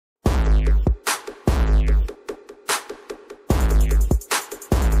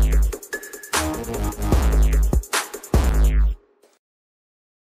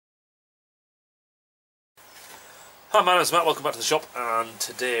Hi, my name is Matt, welcome back to the shop, and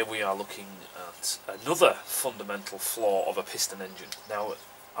today we are looking at another fundamental flaw of a piston engine. Now,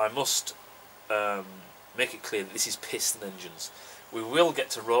 I must make it clear that this is piston engines. We will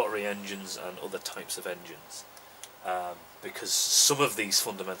get to rotary engines and other types of engines, because some of these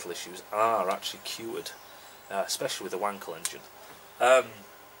fundamental issues are actually cured, especially with a Wankel engine.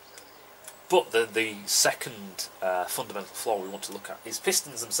 But the second fundamental flaw we want to look at is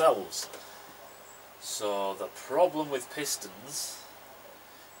pistons themselves. So the problem with pistons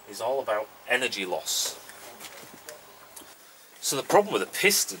is all about energy loss. So the problem with a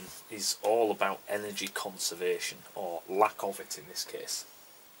piston is all about energy conservation, or lack of it in this case.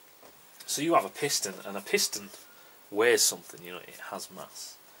 So you have a piston, and a piston weighs something, it has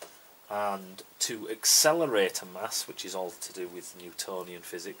mass. And to accelerate a mass, which is all to do with Newtonian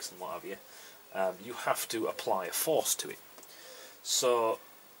physics and what have you, you have to apply a force to it. So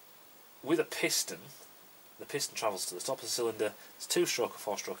with a piston, the piston travels to the top of the cylinder. It's 2-stroke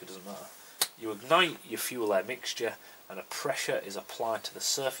or 4-stroke, it doesn't matter. You ignite your fuel air mixture, and a pressure is applied to the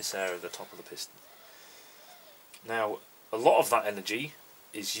surface area of the top of the piston. Now, a lot of that energy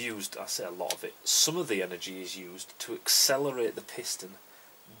is used, I say a lot of it, some of the energy is used to accelerate the piston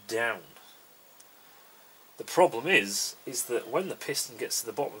down. The problem is that when the piston gets to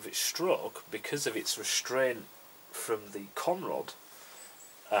the bottom of its stroke, because of its restraint from the conrod,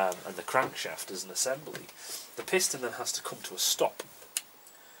 and the crankshaft as an assembly, the piston then has to come to a stop.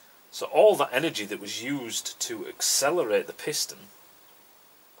 So all that energy that was used to accelerate the piston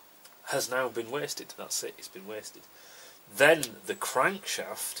has now been wasted. That's it, it's been wasted. Then the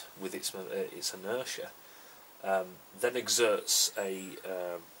crankshaft, with its inertia, then exerts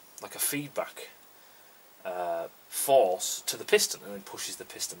like a feedback force to the piston, and then pushes the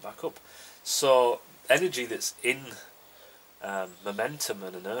piston back up. So energy that's in momentum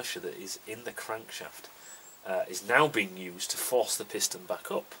and inertia that is in the crankshaft is now being used to force the piston back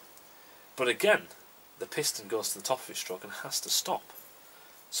up. But again, the piston goes to the top of its stroke and has to stop.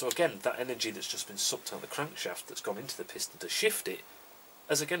 So again, that energy that's just been sucked out of the crankshaft that's gone into the piston to shift it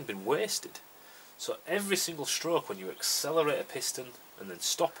has again been wasted. So every single stroke, when you accelerate a piston and then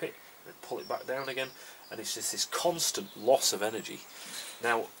stop it and then pull it back down again, and it's just this constant loss of energy.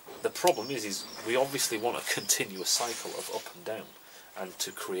 Now, the problem is we obviously want a continuous cycle of up and down, and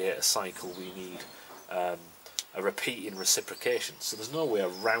to create a cycle we need a repeating reciprocation. So there's no way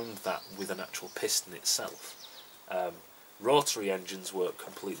around that with an actual piston itself. Rotary engines work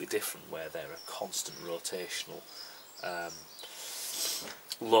completely different, where they're a constant rotational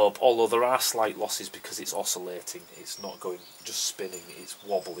lobe, although there are slight losses because it's oscillating, it's not going just spinning, it's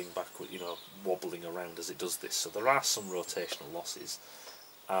wobbling backward, wobbling around as it does this. So there are some rotational losses,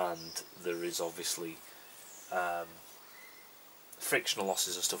 and there is obviously frictional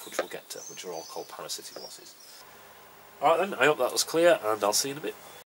losses and stuff which we'll get to, which are all called parasitic losses. Alright then, I hope that was clear, and I'll see you in a bit.